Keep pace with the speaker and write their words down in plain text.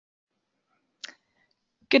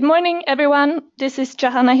Good morning, everyone. This is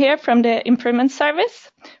Johanna here from the Improvement Service.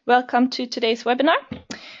 Welcome to today's webinar.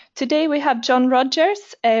 Today we have John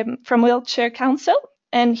Rogers from Wiltshire Council,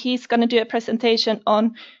 and he's going to do a presentation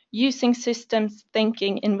on using systems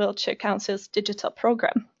thinking in Wiltshire Council's digital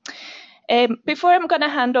program. Before I'm going to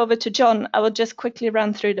hand over to John, I will just quickly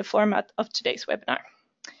run through the format of today's webinar.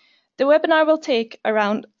 The webinar will take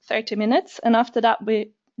around 30 minutes, and after that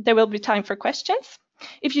there will be time for questions.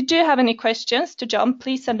 If you do have any questions to John,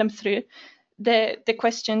 please send them through the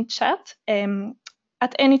question chat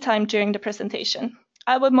at any time during the presentation.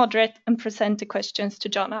 I will moderate and present the questions to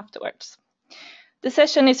John afterwards. The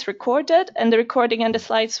session is recorded, and the recording and the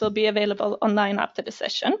slides will be available online after the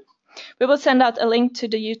session. We will send out a link to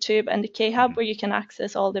the YouTube and the K-Hub where you can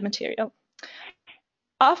access all the material.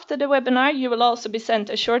 After the webinar, you will also be sent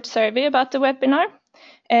a short survey about the webinar.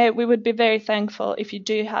 We would be very thankful if you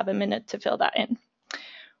do have a minute to fill that in.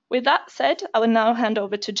 With that said, I will now hand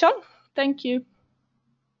over to John. Thank you.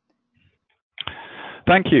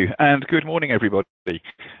 Thank you, and good morning, everybody.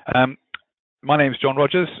 My name is John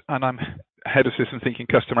Rogers, and I'm Head of System Thinking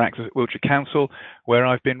Customer Access at Wiltshire Council, where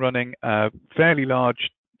I've been running a fairly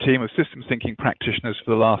large team of systems thinking practitioners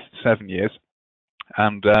for the last 7 years,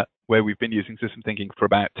 and where we've been using system thinking for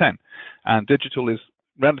about 10. And digital is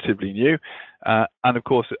relatively new, and of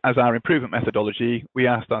course, as our improvement methodology, we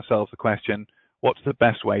asked ourselves the question, what's the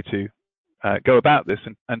best way to go about this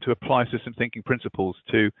and to apply system thinking principles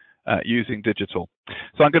to using digital?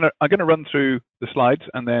 So I'm going to run through the slides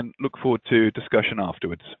and then look forward to discussion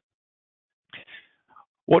afterwards.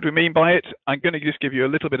 What do we mean by it? I'm going to just give you a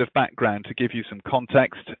little bit of background to give you some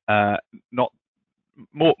context, not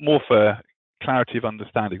more for clarity of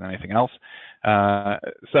understanding than anything else.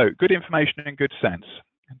 So good information and good sense.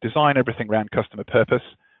 Design everything around customer purpose.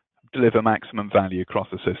 Deliver maximum value across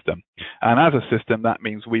the system. And as a system, that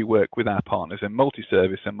means we work with our partners in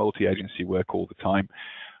multi-service and multi-agency work all the time.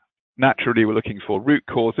 Naturally, we're looking for root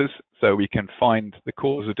causes, so we can find the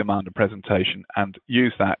cause of demand and presentation and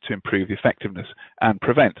use that to improve the effectiveness and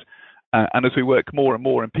prevent. And as we work more and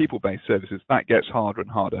more in people-based services, that gets harder and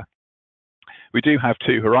harder. We do have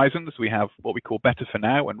two horizons. We have what we call better for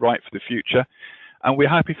now and right for the future. And we're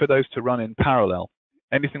happy for those to run in parallel.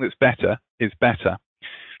 Anything that's better is better.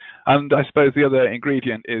 And I suppose the other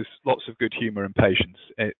ingredient is lots of good humor and patience.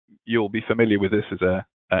 You'll be familiar with this as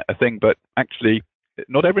a thing, but actually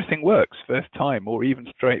not everything works first time or even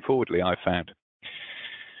straightforwardly, I've found.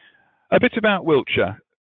 A bit about Wiltshire.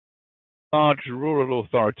 Large rural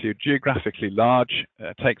authority, geographically large,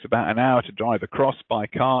 takes about an hour to drive across by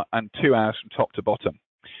car and 2 hours from top to bottom.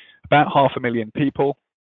 About 500,000 people.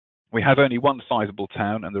 We have only one sizable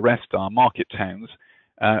town and the rest are market towns.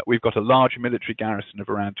 We've got a large military garrison of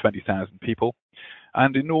around 20,000 people,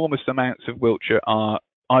 and enormous amounts of Wiltshire are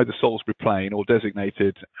either Salisbury Plain or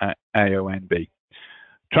designated AONB.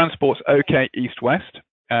 Transport's okay east-west,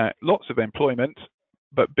 lots of employment,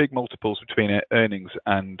 but big multiples between earnings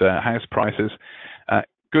and house prices.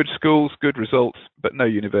 Good schools, good results, but no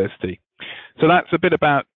university. So that's a bit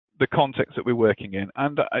about the context that we're working in,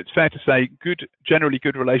 and it's fair to say generally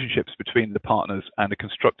good relationships between the partners and a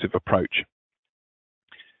constructive approach.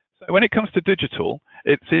 So when it comes to digital,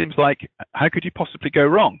 it seems like, how could you possibly go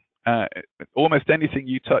wrong? Almost anything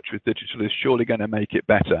you touch with digital is surely going to make it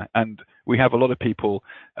better. And we have a lot of people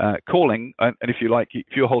calling, and if you like,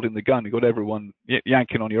 if you're holding the gun, you've got everyone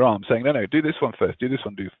yanking on your arm saying, no, do this one first, do this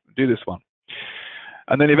one, do this one.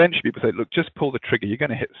 And then eventually people say, look, just pull the trigger, you're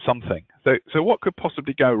going to hit something. So what could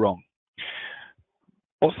possibly go wrong?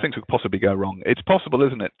 What things could possibly go wrong? It's possible,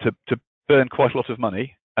 isn't it, to burn quite a lot of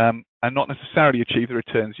money and not necessarily achieve the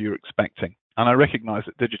returns you're expecting. And I recognize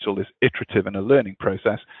that digital is iterative and a learning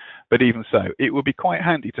process, but even so, it would be quite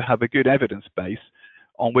handy to have a good evidence base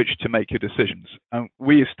on which to make your decisions. And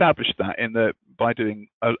we established that by doing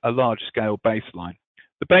a large-scale baseline.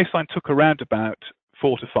 The baseline took around about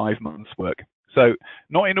 4 to 5 months' work. So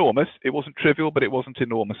not enormous, it wasn't trivial, but it wasn't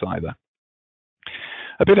enormous either.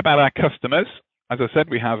 A bit about our customers. As I said,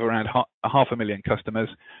 we have around 500,000 customers.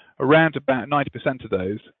 Around about 90% of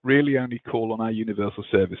those really only call on our universal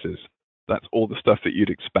services. That's all the stuff that you'd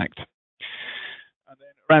expect. And then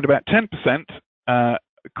around about 10%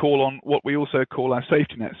 call on what we also call our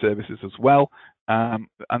safety net services as well, and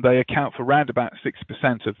they account for around about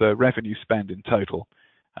 6% of the revenue spend in total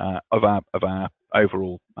of our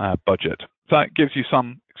overall budget. So that gives you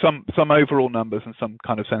some overall numbers and some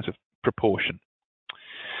kind of sense of proportion.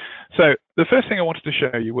 So the first thing I wanted to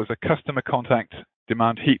show you was a customer contact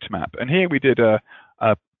demand heat map. And here we did a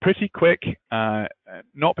pretty quick,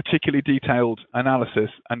 not particularly detailed analysis,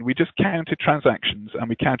 and we just counted transactions and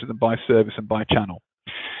we counted them by service and by channel.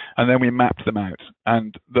 and then we mapped them out.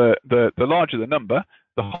 And the larger the number,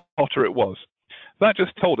 the hotter it was. That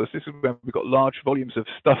just told us this is when we got large volumes of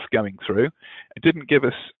stuff going through. It didn't give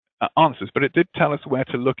us answers, but it did tell us where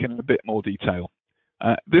to look in a bit more detail.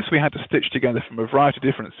 This we had to stitch together from a variety of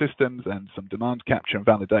different systems and some demand capture and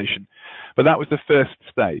validation. But that was the first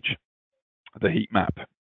stage, the heat map.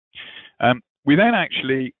 We then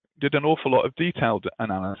actually did an awful lot of detailed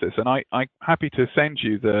analysis, and I'm happy to send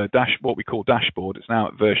you the what we call dashboard. It's now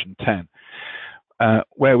at version 10,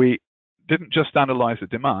 where we didn't just analyze the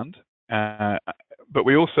demand, but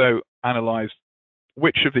we also analyzed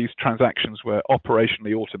which of these transactions were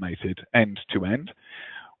operationally automated end to end,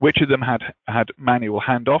 which of them had manual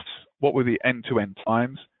handoffs, what were the end-to-end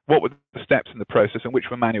times, what were the steps in the process, and which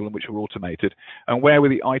were manual and which were automated, and where were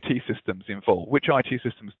the IT systems involved, which IT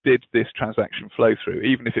systems did this transaction flow through,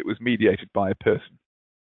 even if it was mediated by a person.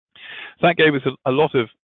 So that gave us a lot of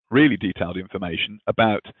really detailed information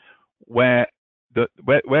about where's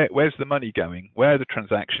the money going, where are the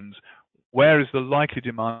transactions, where is the likely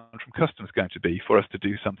demand from customers going to be for us to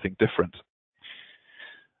do something different.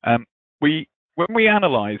 When we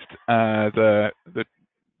analysed the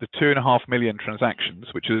 2.5 million transactions,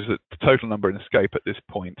 which is the total number in the scope at this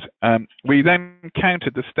point, we then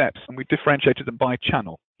counted the steps and we differentiated them by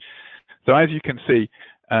channel. So as you can see,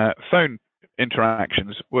 phone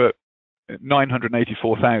interactions were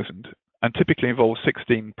 984,000 and typically involve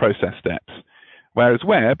 16 process steps, whereas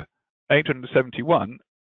web, 871,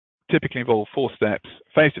 typically involve 4 steps,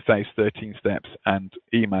 face-to-face 13 steps, and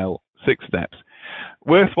email 6 steps.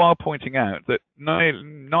 Worthwhile pointing out that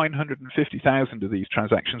 950,000 of these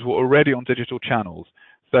transactions were already on digital channels.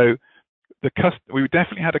 So we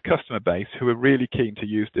definitely had a customer base who were really keen to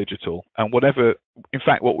use digital. And in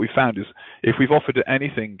fact, what we found is if we've offered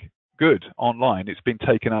anything good online, it's been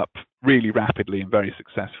taken up really rapidly and very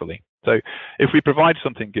successfully. So if we provide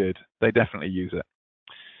something good, they definitely use it.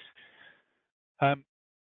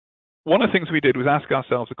 One of the things we did was ask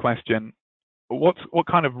ourselves a question: what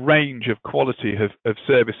kind of range of quality of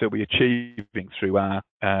service are we achieving through our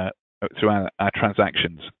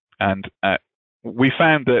transactions? And we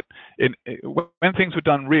found that when things were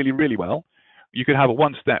done really, really well, you could have a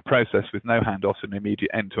one-step process with no handoffs and immediate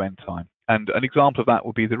end-to-end time. And an example of that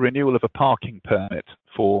would be the renewal of a parking permit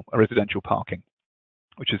for a residential parking,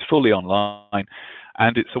 which is fully online,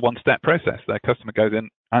 and it's a one-step process. The customer goes in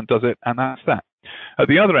and does it, and that's that. At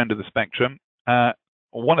the other end of the spectrum,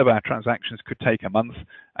 one of our transactions could take a month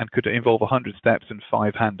and could involve 100 steps and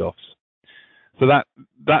 5 handoffs. So that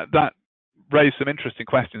raised some interesting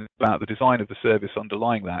questions about the design of the service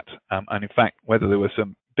underlying that, and in fact whether there were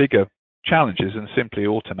some bigger challenges in simply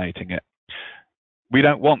automating it. We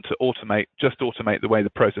don't want to just automate the way the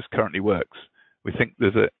process currently works. We think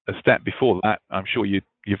there's a step before that. I'm sure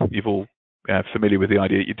you've all familiar with the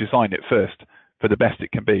idea. You design it first for the best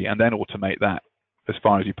it can be, and then automate that as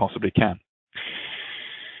far as you possibly can.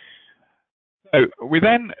 So we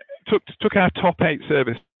then took our top 8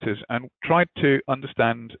 services and tried to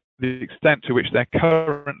understand the extent to which they're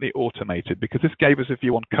currently automated, because this gave us a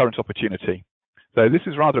view on current opportunity. So this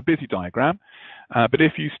is rather a busy diagram, but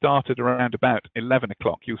if you started around about 11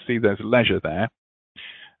 o'clock, you'll see there's leisure there.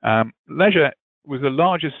 Leisure was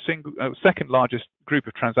the second largest group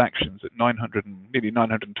of transactions at nearly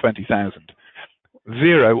 920,000.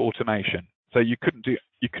 0 automation. So you couldn't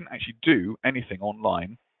actually do anything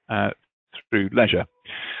online through leisure.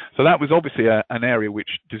 So that was obviously an area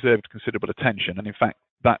which deserved considerable attention, and in fact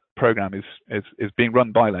that program is being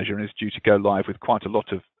run by leisure and is due to go live with quite a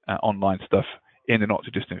lot of online stuff in the not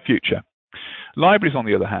too distant future. Libraries, on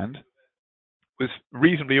the other hand, was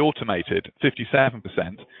reasonably automated,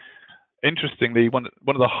 57%. Interestingly, one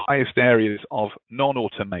of the highest areas of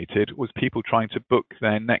non-automated was people trying to book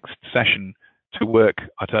their next session to work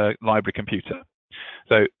at a library computer.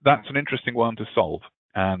 So that's an interesting one to solve,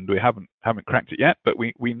 and we haven't cracked it yet, but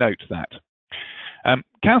we note that.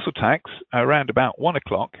 Council tax around about 1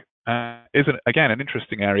 o'clock is again an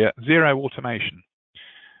interesting area. 0 automation,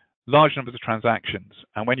 large numbers of transactions,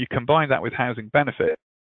 and when you combine that with housing benefit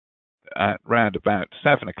at around about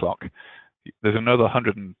 7 o'clock, there's another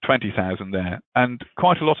 120,000 there, and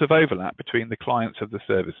quite a lot of overlap between the clients of the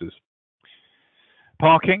services.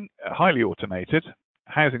 Parking, highly automated.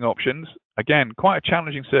 Housing options, again, quite a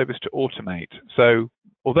challenging service to automate. So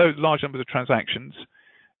although large numbers of transactions,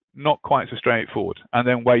 not quite so straightforward. And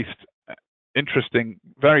then waste, interesting,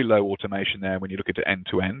 very low automation there when you look at it end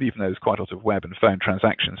to end, even though there's quite a lot of web and phone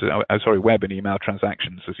transactions, web and email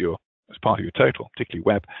transactions as part of your total, particularly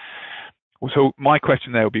web. So my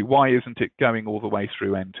question there would be, why isn't it going all the way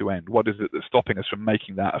through end to end? What is it that's stopping us from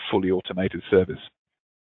making that a fully automated service?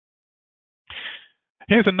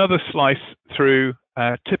 Here's another slice through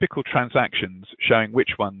typical transactions showing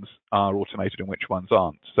which ones are automated and which ones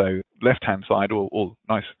aren't. So left-hand side, all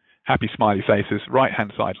nice happy smiley faces,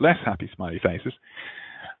 right-hand side, less happy smiley faces.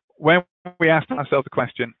 When we asked ourselves the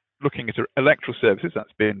question, looking at electoral services,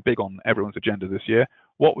 that's been big on everyone's agenda this year,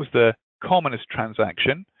 what was the commonest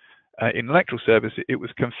transaction? In electoral service, it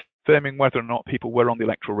was confirming whether or not people were on the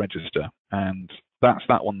electoral register, and that's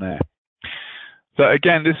that one there. So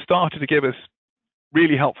again, this started to give us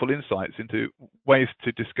really helpful insights into ways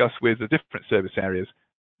to discuss with the different service areas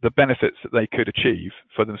the benefits that they could achieve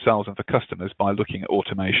for themselves and for customers by looking at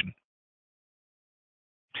automation.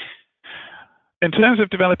 In terms of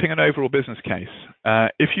developing an overall business case,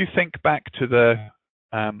 if you think back to the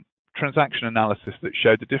transaction analysis that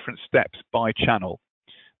showed the different steps by channel,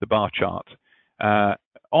 the bar chart,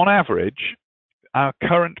 on average, our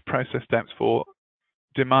current process steps for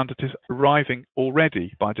demand that is arriving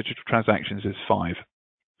already by digital transactions is five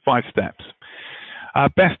steps. Our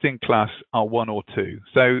best in class are 1 or 2.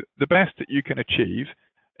 So the best that you can achieve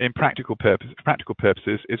in practical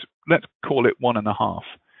purposes is, let's call it 1.5.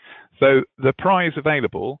 So the prize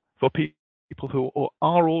available for people who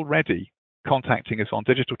are already contacting us on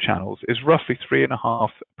digital channels is roughly 3.5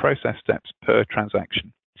 process steps per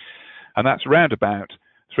transaction. And that's around about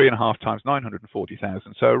 3.5 times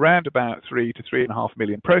 940,000. So around about 3 to 3.5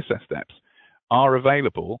 million process steps are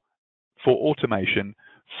available for automation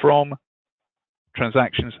from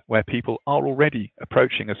transactions where people are already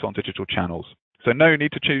approaching us on digital channels. So no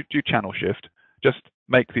need to do channel shift, just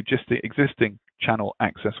make the existing channel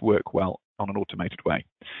access work well on an automated way.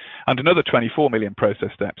 And another 24 million process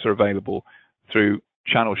steps are available through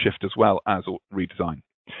channel shift as well as redesign.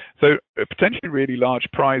 So a potentially really large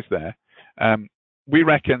prize there. We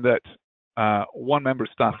reckon that one member of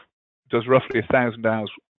staff does roughly 1,000 hours,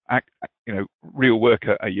 real work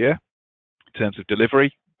a year in terms of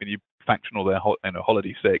delivery. When you factor in all their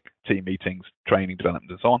holiday sick, team meetings, training, development,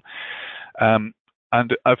 and so on.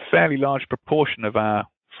 And a fairly large proportion of our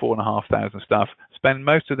 4,500 staff spend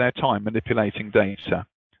most of their time manipulating data.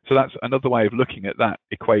 So that's another way of looking at that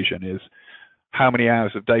equation, is how many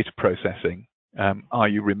hours of data processing are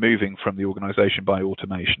you removing from the organization by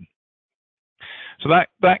automation? So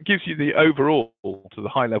that gives you the overall to the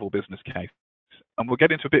high level business case. And we'll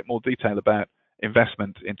get into a bit more detail about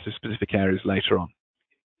investment into specific areas later on.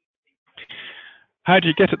 How do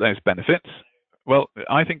you get at those benefits? Well,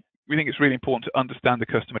 we think it's really important to understand the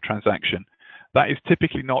customer transaction. That is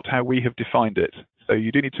typically not how we have defined it. So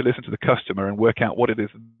you do need to listen to the customer and work out what it is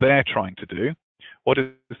they're trying to do, what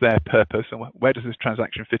is their purpose, and where does this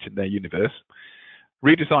transaction fit in their universe.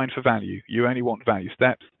 Redesign for value. You only want value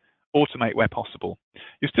steps. Automate where possible.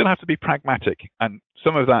 You still have to be pragmatic, and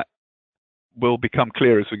some of that will become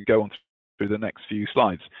clear as we go on through the next few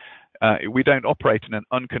slides. We don't operate in an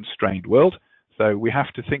unconstrained world, so we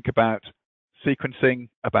have to think about sequencing,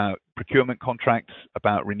 about procurement contracts,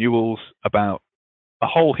 about renewals, about a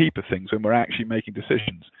whole heap of things when we're actually making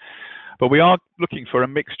decisions. But we are looking for a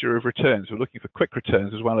mixture of returns. We're looking for quick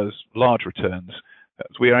returns as well as large returns.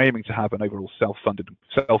 So we are aiming to have an overall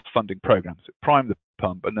self-funding program. So prime the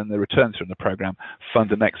pump, and then the returns from the program fund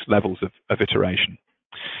the next levels of iteration.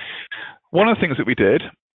 One of the things that we did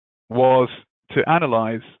was to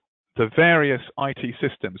analyze the various IT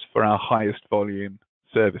systems for our highest volume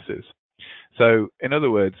services. So in other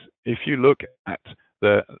words, if you look at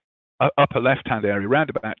the upper left-hand area, around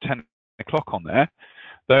about 10 o'clock on there,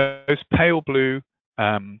 those pale blue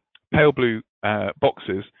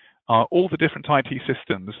boxes are all the different IT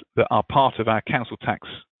systems that are part of our council tax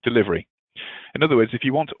delivery. In other words, if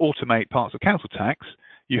you want to automate parts of council tax,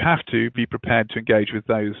 you have to be prepared to engage with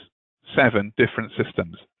those 7 different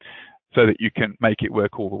systems so that you can make it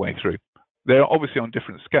work all the way through. They're obviously on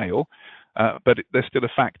different scale, but they're still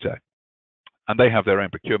a factor, and they have their own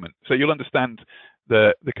procurement. So you'll understand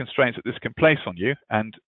the constraints that this can place on you,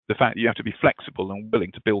 and the fact that you have to be flexible and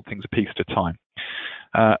willing to build things a piece at a time.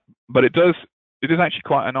 But it is actually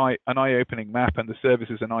quite an eye-opening map, and the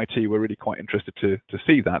services and IT were really quite interested to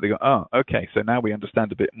see that. They go, oh, okay, so now we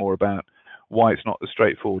understand a bit more about why it's not as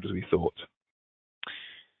straightforward as we thought.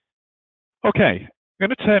 Okay, I'm going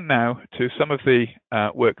to turn now to some of the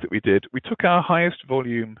work that we did. We took our highest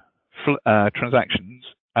volume transactions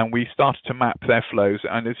and we started to map their flows.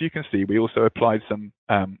 And as you can see, we also applied some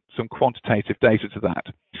quantitative data to that.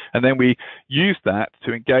 And then we used that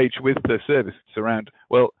to engage with the services around,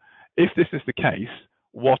 well, if this is the case,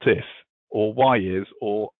 what if, or why is,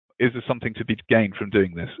 or is there something to be gained from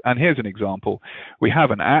doing this? And here's an example. We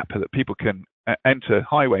have an app that people can enter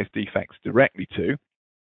highways defects directly to,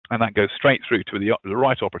 and that goes straight through to the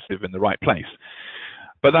right operative in the right place.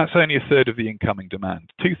 But that's only a third of the incoming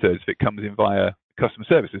demand. 2/3 of it comes in via customer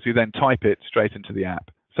services, who then type it straight into the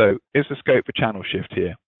app. So is there scope for channel shift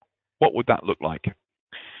here? What would that look like?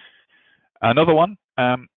 Another one,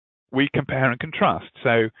 we compare and contrast.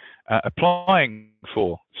 So applying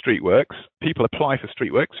for Streetworks, people apply for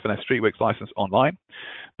Streetworks, for their Streetworks license online,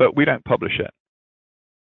 but we don't publish it.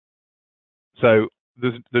 So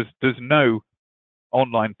there's no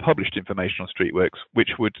online published information on Streetworks,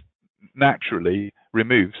 which would naturally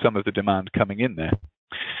remove some of the demand coming in there.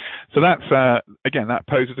 So that's, again, that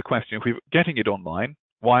poses the question, if we're getting it online,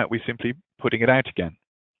 why aren't we simply putting it out again?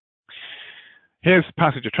 Here's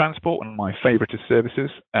passenger transport, one of my favorite services.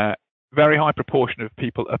 Very high proportion of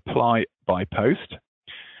people apply by post,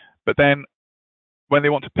 but then when they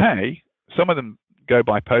want to pay, some of them go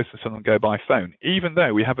by post and some of them go by phone, even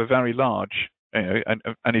though we have a very large, an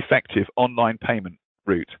effective online payment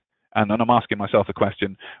route. And then I'm asking myself the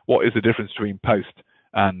question, what is the difference between post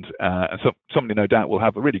and somebody no doubt will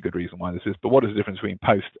have a really good reason why this is, but what is the difference between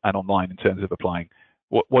post and online in terms of applying?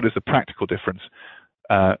 What is the practical difference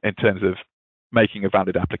in terms of making a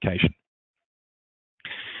valid application?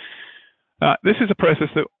 This is a process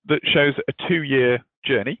that shows a 2-year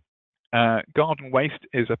journey. Garden waste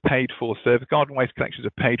is a paid-for service. Garden waste collection is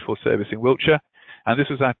a paid-for service in Wiltshire, and this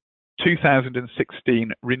was our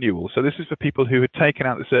 2016 renewal. So this is for people who had taken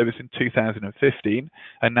out the service in 2015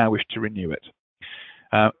 and now wish to renew it.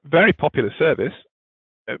 Very popular service,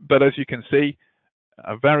 but as you can see,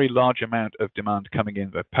 a very large amount of demand coming in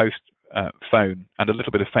by post, phone, and a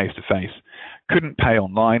little bit of face-to-face. Couldn't pay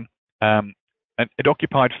online. And it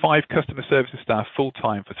occupied 5 customer services staff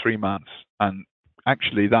full-time for 3 months, and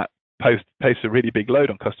actually that placed a really big load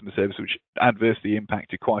on customer service, which adversely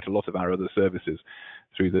impacted quite a lot of our other services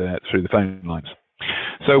through the phone lines.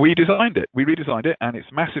 So we redesigned it, and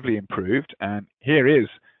it's massively improved. And here is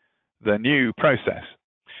the new process.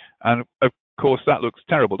 And of course, that looks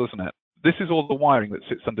terrible, doesn't it? This is all the wiring that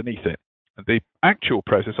sits underneath it. The actual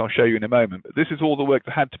process I'll show you in a moment, but this is all the work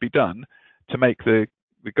that had to be done to make the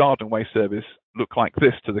garden waste service look like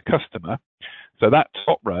this to the customer. So that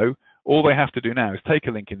top row, all they have to do now is take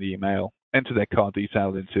a link in the email, enter their card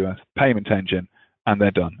details into a payment engine, and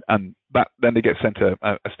they're done. And then they get sent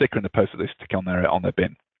a sticker in the post that they stick on their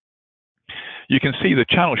bin. You can see the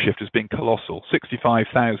channel shift has been colossal.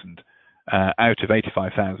 65,000 out of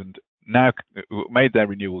 85,000 now made their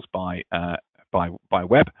renewals by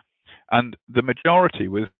web, and the majority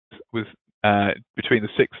was between the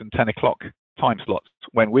 6 and 10 o'clock time slots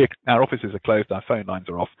when our offices are closed, our phone lines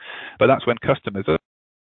are off, but that's when customers are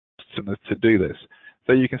to do this.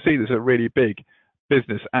 So you can see there's a really big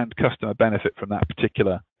business and customer benefit from that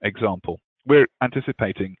particular example. We're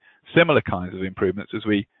anticipating similar kinds of improvements as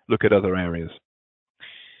we look at other areas.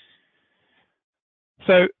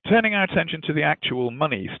 So turning our attention to the actual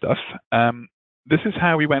money stuff, this is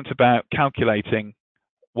how we went about calculating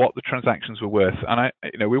what the transactions were worth. And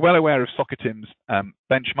we're well aware of Socketim's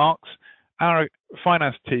benchmarks. Our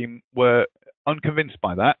finance team were unconvinced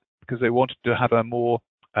by that because they wanted to have a more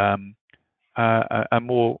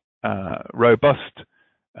robust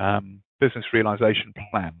business realization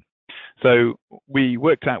plan. So we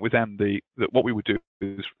worked out with them that what we would do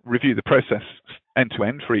is review the process end to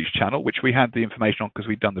end for each channel, which we had the information on because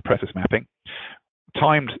we'd done the process mapping,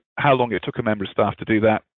 timed how long it took a member of staff to do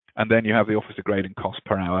that, and then you have the officer grade and cost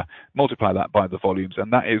per hour, multiply that by the volumes,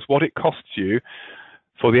 and that is what it costs you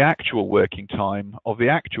for the actual working time of the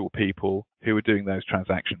actual people who are doing those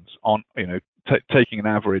transactions on, taking an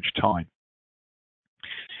average time.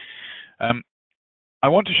 I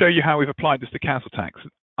want to show you how we've applied this to council tax.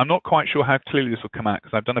 I'm not quite sure how clearly this will come out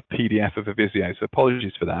because I've done a PDF of a Visio, so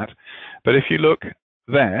apologies for that. But if you look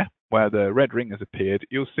there, where the red ring has appeared,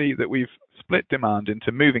 you'll see that we've split demand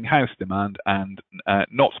into moving house demand and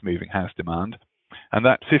not moving house demand. And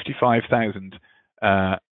that 55,000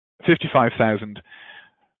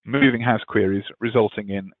 moving house queries resulting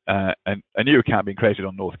in a new account being created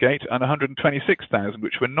on Northgate, and 126,000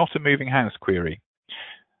 which were not a moving house query,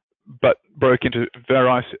 but broke into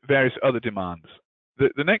various other demands.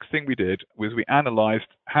 The next thing we did was we analysed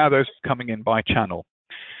how those are coming in by channel.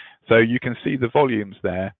 So you can see the volumes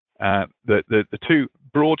there, the 2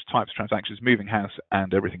 broad types of transactions, moving house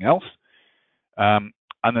and everything else, and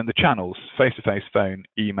then the channels, face-to-face, phone,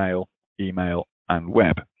 email, and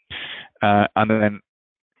web, and then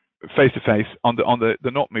face-to-face on the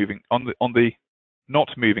not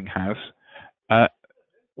moving house.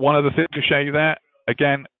 One other thing to show you there,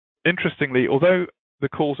 again, interestingly, although the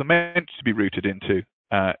calls are meant to be routed into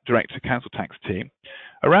direct to council tax team,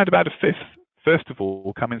 around about a fifth, first of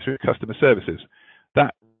all, come in through customer services.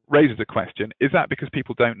 That raises a question: is that because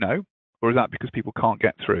people don't know, or is that because people can't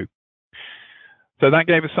get through? So that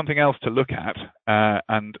gave us something else to look at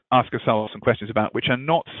and ask ourselves some questions about, which are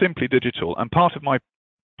not simply digital. And part of my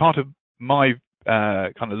kind of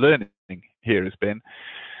learning here has been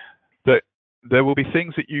that there will be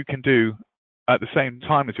things that you can do at the same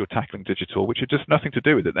time as you're tackling digital, which are just nothing to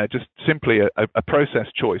do with it. They're just simply a process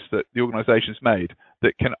choice that the organization's made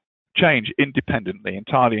that can change independently,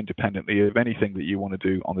 entirely independently of anything that you want to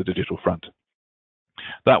do on the digital front.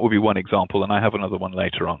 That will be one example, and I have another one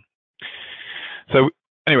later on. So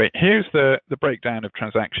anyway, here's the breakdown of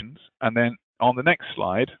transactions, and then on the next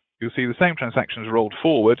slide, you'll see the same transactions rolled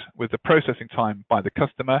forward with the processing time by the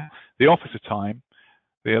customer, the officer time,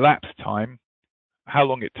 the elapsed time, how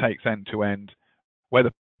long it takes end to end, where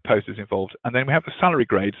the post is involved, and then we have the salary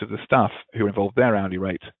grades of the staff who are involved, their hourly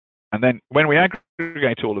rate. And then when we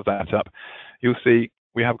aggregate all of that up, you'll see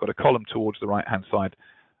we have got a column towards the right-hand side.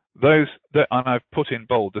 Those that, and I've put in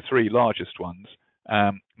bold the three largest ones.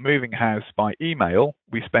 Moving house by email,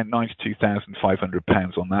 we spend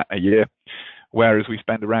 £92,500 on that a year, whereas we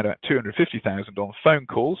spend around about £250,000 on phone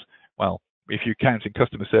calls. Well, if you're counting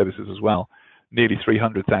customer services as well, nearly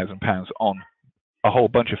 £300,000 on a whole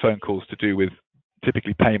bunch of phone calls to do with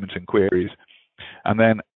typically payment and queries, and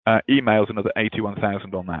then emails another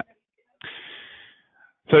 £81,000 on that.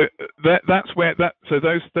 So that's where that. So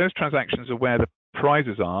those transactions are where the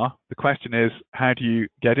prizes are. The question is, how do you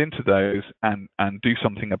get into those and do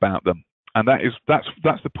something about them? And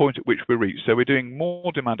that's the point at which we reach. So we're doing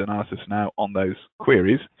more demand analysis now on those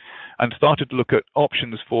queries, and started to look at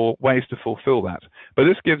options for ways to fulfil that. But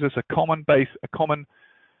this gives us a common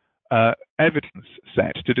evidence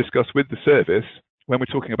set to discuss with the service when we're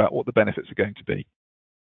talking about what the benefits are going to be,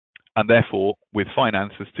 and therefore with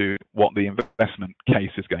finance as to what the investment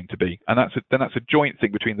case is going to be. And that's a joint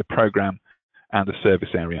thing between the program and the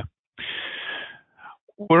service area.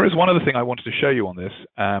 Whereas one other thing I wanted to show you on this,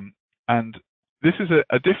 and this is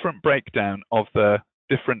a different breakdown of the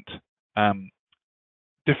different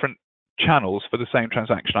channels for the same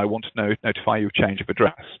transaction. I want to notify you of change of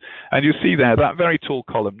address. And you see there that very tall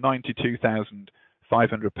column,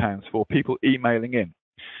 £92,500 for people emailing in.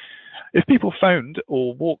 If people phoned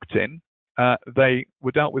or walked in, they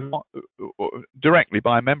were dealt with directly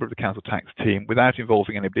by a member of the council tax team without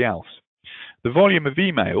involving anybody else. The volume of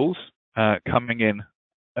emails coming in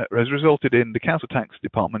has resulted in the council tax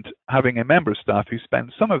department having a member of staff who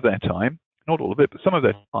spend some of their time, not all of it, but some of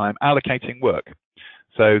their time allocating work.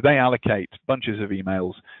 So they allocate bunches of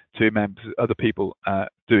emails to members, other people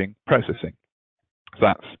doing processing. So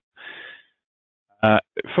that's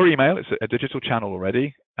for email. It's a digital channel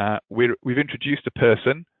already. We've introduced a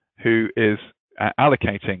person who is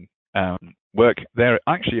allocating work. They're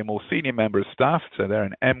actually a more senior member of staff, so they're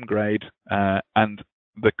an M grade, and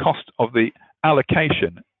the cost of the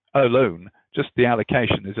allocation alone, just the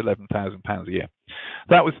allocation, is £11,000 a year.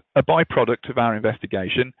 That was a byproduct of our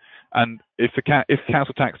investigation, and if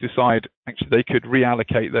council tax decide actually they could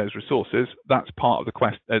reallocate those resources, that's part of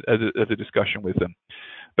the discussion with them.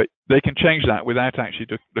 But they can change that without actually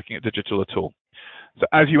looking at digital at all. So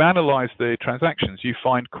as you analyze the transactions, you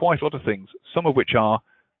find quite a lot of things, some of which are,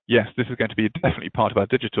 yes, this is going to be definitely part of our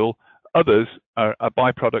digital. Others are a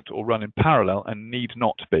byproduct or run in parallel and need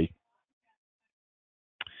not be.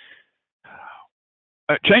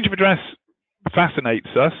 Change of address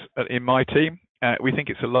fascinates us in my team. We think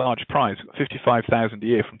it's a large prize, 55,000 a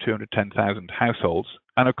year from 210,000 households.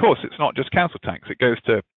 And of course, it's not just council tax. It goes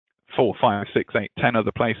to 4, 5, 6, 8, 10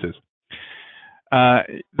 other places.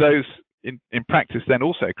 Those in practice then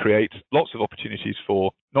also create lots of opportunities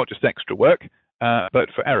for not just extra work, but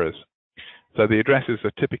for errors. So the addresses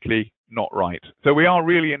are typically not right. So we are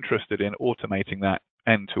really interested in automating that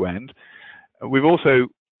end to end. We've also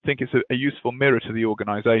think it's a useful mirror to the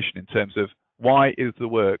organization in terms of why does the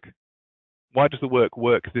work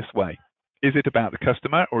work this way? Is it about the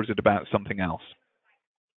customer or is it about something else?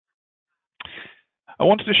 I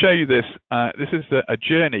wanted to show you this. This is a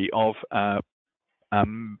journey of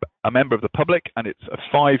a member of the public, and it's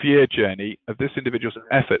a 5-year journey of this individual's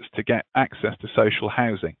efforts to get access to social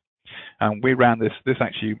housing. And we ran this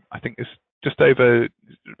actually, I think it's just over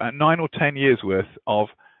about 9 or 10 years worth of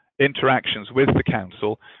interactions with the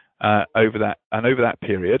council over that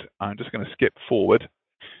period. I'm just going to skip forward.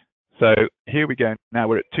 So here we go. Now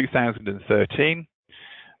we're at 2013,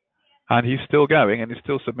 and he's still going, and he's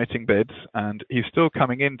still submitting bids, and he's still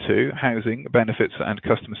coming into housing benefits and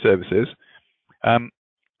customer services.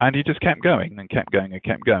 And he just kept going and kept going and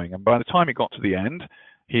kept going. And by the time he got to the end,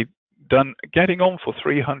 he'd done getting on for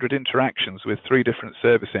 300 interactions with 3 different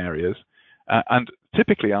service areas, and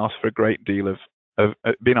typically asked for a great deal of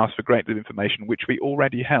being asked for a great deal of information which we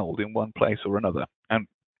already held in one place or another, and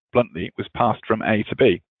bluntly, it was passed from A to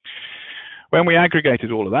B. When we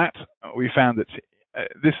aggregated all of that, we found that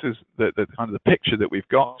this is the kind of the picture that we've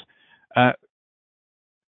got.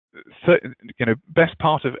 So, best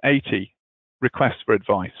part of 80 requests for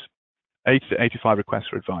advice, 80 to 85 requests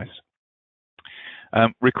for advice.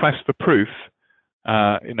 Requests for proof,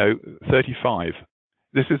 35.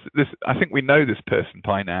 This. I think we know this person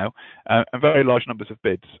by now, and very large numbers of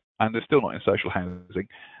bids, and they're still not in social housing.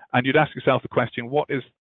 And you'd ask yourself the question: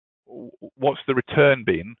 what's the return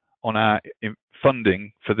been on our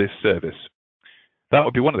funding for this service? That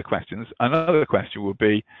would be one of the questions. Another question would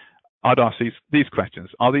be, I'd ask these questions: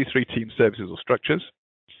 are these 3 team services or structures?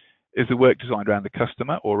 Is the work designed around the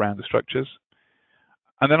customer or around the structures?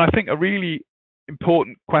 And then I think a really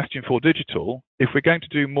important question for digital, if we're going to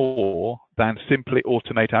do more than simply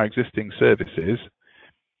automate our existing services,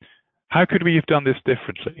 how could we have done this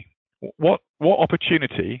differently? What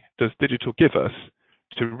opportunity does digital give us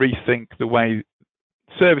to rethink the way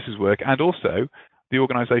services work and also the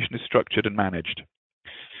organization is structured and managed?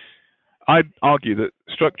 I'd argue that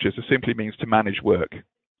structures are simply means to manage work.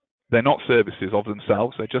 They're not services of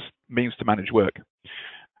themselves, they're just means to manage work.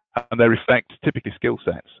 And they reflect typically skill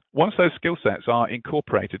sets. Once those skill sets are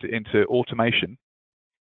incorporated into automation,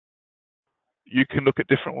 you can look at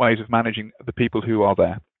different ways of managing the people who are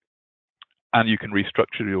there, and you can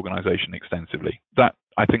restructure the organization extensively.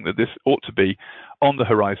 I think that this ought to be on the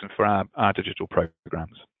horizon for our digital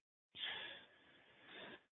programs.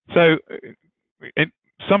 So, in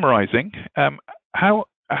summarizing, how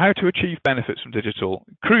to achieve benefits from digital,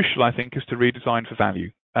 crucial, I think, is to redesign for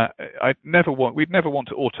value. We'd never want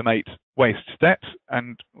to automate waste steps,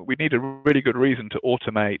 and we need a really good reason to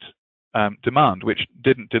automate demand, which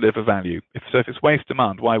didn't deliver value. So if it's waste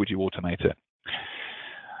demand, why would you automate it?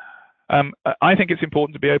 I think it's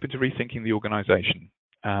important to be open to rethinking the organization.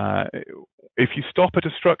 If you stop at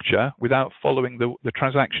a structure without following the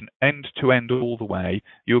transaction end to end all the way,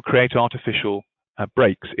 you'll create artificial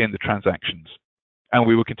breaks in the transactions. And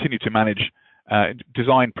we will continue to manage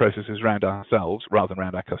design processes around ourselves rather than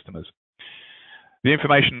around our customers. The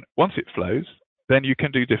information, once it flows, then you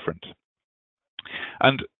can do different.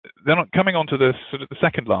 And then coming on to the sort of the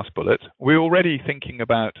second last bullet, we're already thinking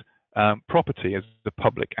about property as a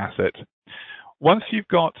public asset. Once you've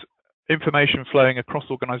got information flowing across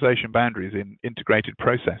organization boundaries in integrated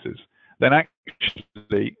processes, then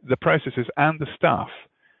actually the processes and the staff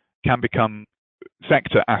can become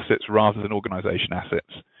sector assets rather than organization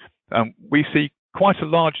assets. We see quite a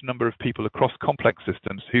large number of people across complex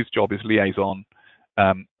systems whose job is liaison,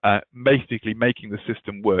 basically making the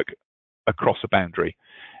system work across a boundary.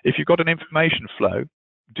 If you've got an information flow,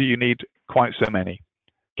 do you need quite so many?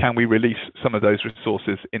 Can we release some of those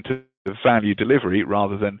resources into the value delivery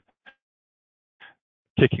rather than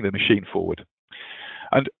kicking the machine forward?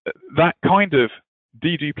 And that kind of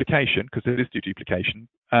deduplication, because it is deduplication,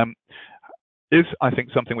 is, I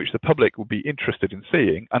think, something which the public will be interested in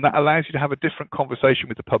seeing, and that allows you to have a different conversation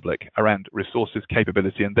with the public around resources,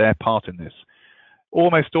 capability, and their part in this.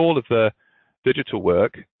 Almost all of the digital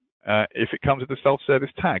work, if it comes with a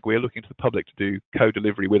self-service tag, we're looking to the public to do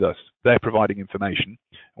co-delivery with us. They're providing information,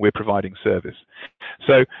 and we're providing service.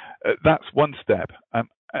 So that's one step, and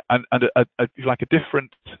like a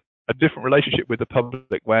different relationship with the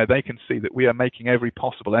public, where they can see that we are making every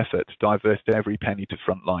possible effort to divert every penny to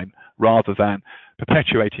frontline rather than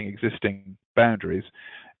perpetuating existing boundaries,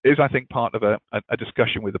 is, I think, part of a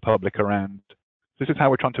discussion with the public around, this is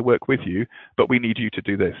how we're trying to work with you, but we need you to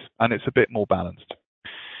do this, and it's a bit more balanced.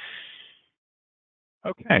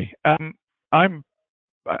 Okay, I'm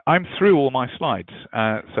through all my slides,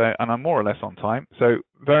 and I'm more or less on time, so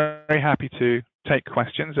very happy to take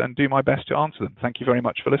questions and do my best to answer them. Thank you very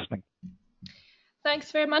much for listening.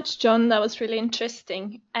 Thanks very much, John. That was really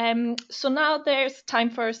interesting. So now there's time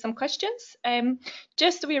for some questions.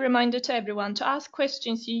 Just to be a reminder to everyone, to ask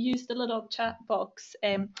questions, you use the little chat box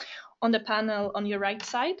on the panel on your right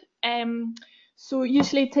side. So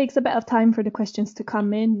usually it takes a bit of time for the questions to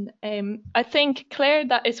come in. I think Claire,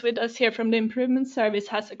 that is with us here from the Improvement Service,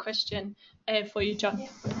 has a question for you, John.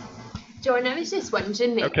 John, I was just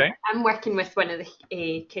wondering, okay. I'm working with one of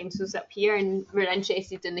the councils up here, and we're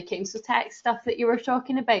interested in the council tax stuff that you were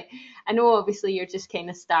talking about. I know obviously you're just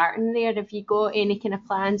kind of starting there. Have you got any kind of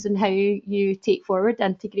plans on how you take forward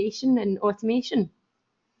integration and automation?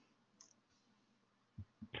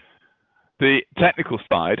 The technical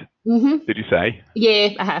side, did you say? Yeah,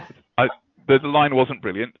 I have. The line wasn't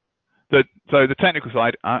brilliant. So the technical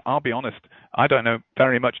side, I'll be honest, I don't know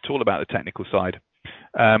very much at all about the technical side.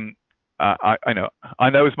 I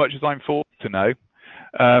know as much as I'm forced to know.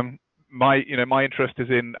 My interest is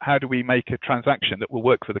in how do we make a transaction that will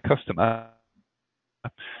work for the customer.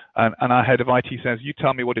 And our head of IT says, you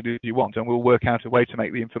tell me what it is you want, and we'll work out a way to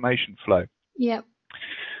make the information flow. Yep.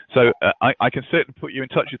 So I can certainly put you in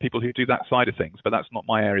touch with people who do that side of things, but that's not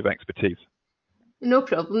my area of expertise. No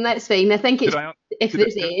problem, that's fine. I think if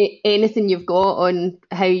there's anything you've got on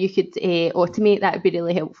how you could automate, that would be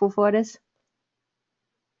really helpful for us.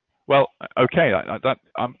 Well, okay,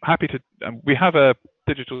 I'm happy to. We have a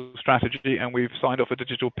digital strategy, and we've signed off a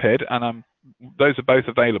digital PID, and those are both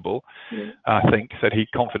available. Yeah. I think, said he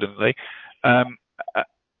confidently.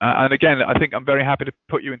 And again, I think I'm very happy to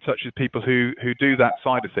put you in touch with people who do that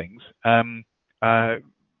side of things.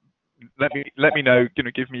 Let me know.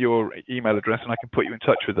 Give me your email address, and I can put you in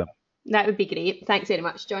touch with them. That would be great. Thanks very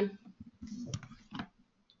much, John.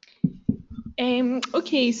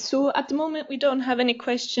 Okay, so at the moment we don't have any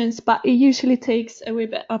questions, but it usually takes a wee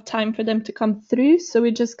bit of time for them to come through, so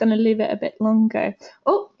we're just going to leave it a bit longer.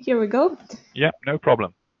 Oh, here we go. Yeah, no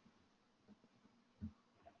problem.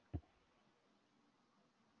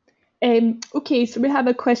 Okay, so we have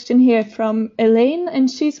a question here from Elaine, and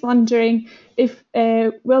she's wondering if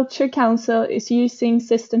Wiltshire Council is using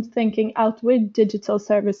systems thinking out with digital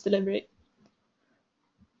service delivery.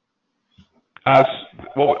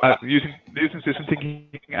 Using system thinking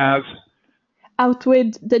as out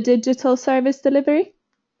with the digital service delivery.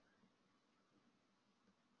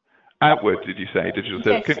 Outward, did you say digital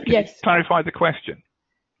service? Yes, can you clarify the question?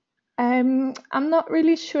 I'm not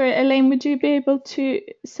really sure. Elaine, would you be able to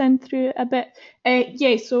send through a bit?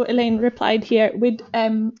 Yeah, so Elaine replied here with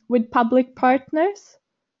public partners.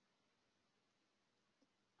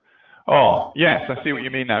 Oh, yes, I see what you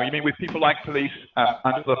mean now. You mean with people like police and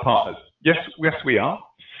other partners? Yes, we are.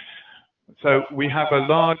 So we have a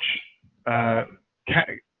large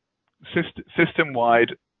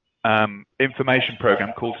system-wide information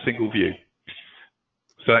program called Single View.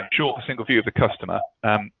 So short for Single View of the customer.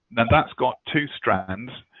 And that's got two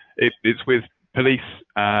strands. It's with police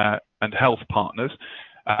and health partners.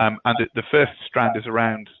 And the first strand is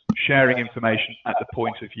around sharing information at the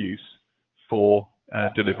point of use for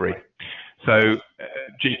delivery. So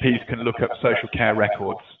GPs can look up social care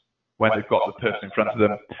records when they've got the person in front of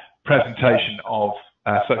them, presentation of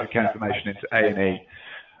social care information into A&E,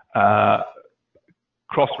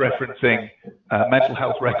 cross-referencing mental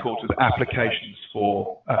health records with applications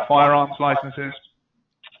for firearms licenses,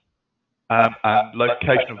 and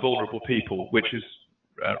location of vulnerable people, which is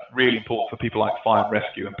really important for people like fire and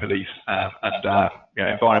rescue and police and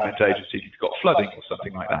environment agencies if you've got flooding or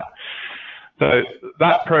something like that. So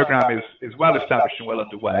that program is well established and well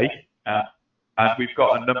underway, and we've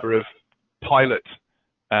got a number of pilot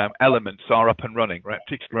elements are up and running, right,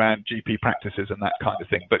 particularly around GP practices and that kind of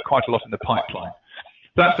thing, but quite a lot in the pipeline.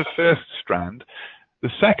 That's the first strand. The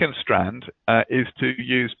second strand is to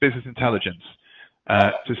use business intelligence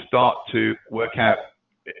to start to work out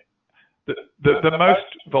the most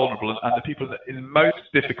vulnerable and the people in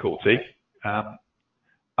most difficulty are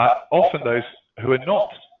often those who are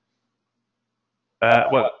not,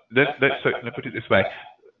 well, let's put it this way.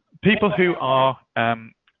 People who are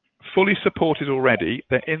fully supported already,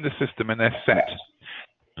 they're in the system and they're set.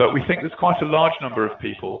 But we think there's quite a large number of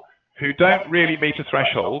people who don't really meet a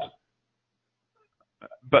threshold,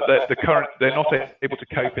 but they're not able to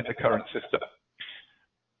cope in the current system.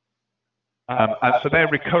 And so they're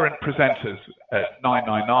recurrent presenters at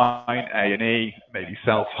 999, A&E, maybe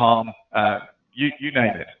self-harm, you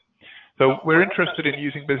name it. So we're interested in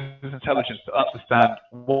using business intelligence to understand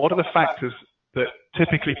what are the factors that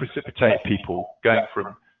typically precipitate people going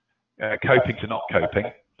from coping to not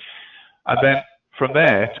coping, and then from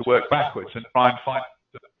there to work backwards and try and find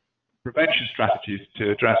prevention strategies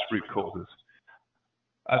to address root causes.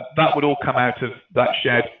 That would all come out of that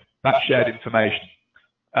shared information.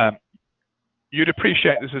 You'd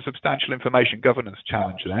appreciate there's a substantial information governance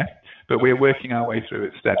challenge there, but we're working our way through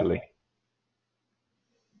it steadily.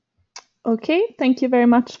 Okay, thank you very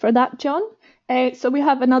much for that, John. So we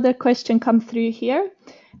have another question come through here,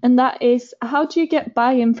 and that is, how do you get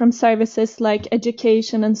buy-in from services like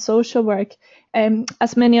education and social work,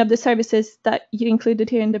 as many of the services that you included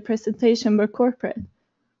here in the presentation were corporate?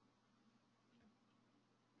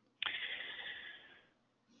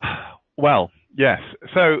 Well, yes.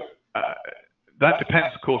 So that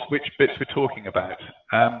depends, of course, which bits we're talking about.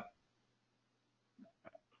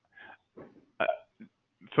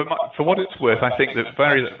 For what it's worth, I think that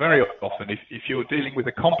very often, if you're dealing with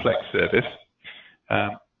a complex service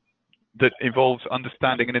that involves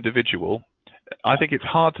understanding an individual, I think it's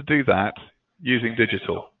hard to do that using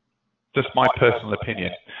digital. just my personal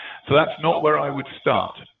opinion. So that's not where I would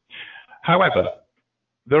start. However,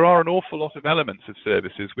 there are an awful lot of elements of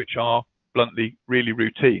services which are bluntly really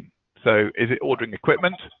routine. So is it ordering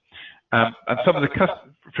equipment? And some of the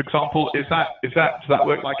customers, for example, does that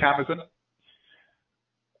work like Amazon?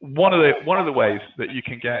 One of the ways that you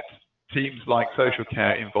can get teams like social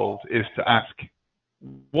care involved is to ask,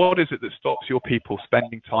 what is it that stops your people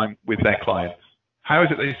spending time with their clients? How is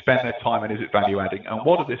it they spend their time, and is it value adding? And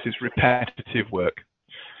what of this is repetitive work?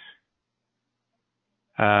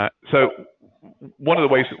 So one of the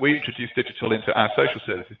ways that we introduce digital into our social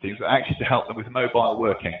services teams is actually to help them with mobile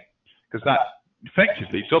working, because that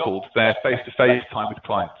effectively doubled their face-to-face time with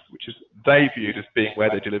clients, which is they viewed as being where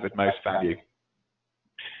they delivered most value.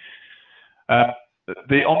 On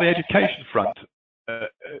the education front,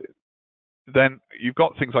 then you've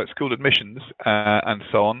got things like school admissions and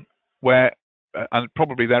so on, where and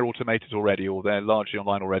probably they're automated already, or they're largely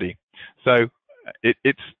online already. So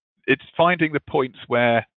it's finding the points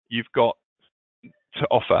where you've got to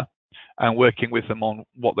offer and working with them on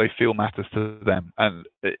what they feel matters to them. And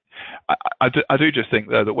I do just think,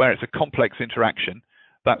 though, that where it's a complex interaction,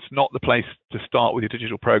 that's not the place to start with your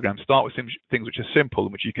digital program. Start with things which are simple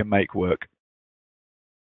and which you can make work.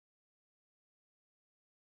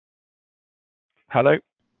 Hello?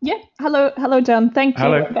 Yeah, hello, John. Thank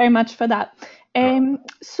you very much for that.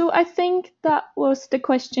 So I think that was the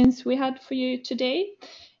questions we had for you today.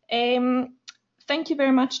 Thank you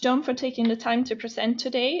very much, John, for taking the time to present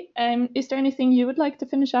today. Is there anything you would like to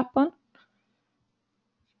finish up on?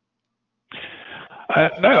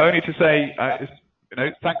 No, only to say,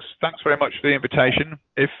 thanks very much for the invitation.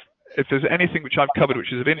 If there's anything which I've covered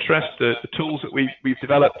which is of interest, the tools that we've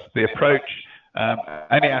developed, the approach,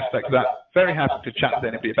 any aspect of that, very happy to chat with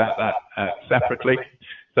anybody about that separately.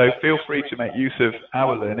 So feel free to make use of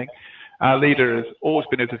our learning. Our leader has always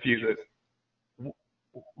been of the view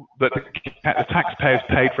that the taxpayers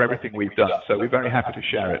paid for everything we've done. So we're very happy to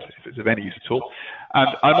share it if it's of any use at all.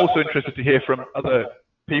 And I'm also interested to hear from other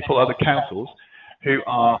people, other councils, who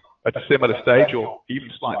are at a similar stage or even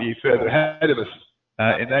slightly further ahead of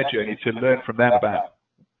us in their journey, to learn from them about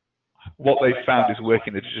what they've found is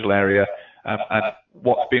working in the digital area and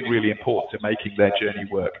what's been really important to making their journey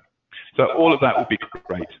work. So all of that would be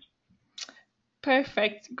great.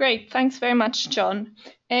 Perfect. Great. Thanks very much, John.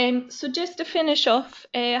 So just to finish off,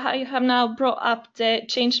 I have now brought up the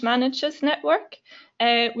Change Managers Network,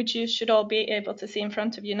 which you should all be able to see in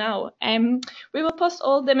front of you now. We will post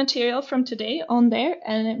all the material from today on there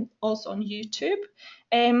and also on YouTube.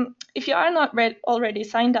 If you are not already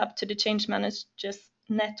signed up to the Change Managers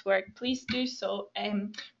Network, please do so,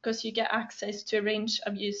 because you get access to a range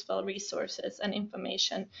of useful resources and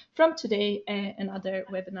information from today and other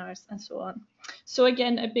webinars and so on. So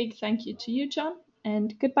again, a big thank you to you, John,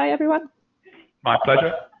 and goodbye, everyone. My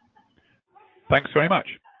pleasure. Thanks very much.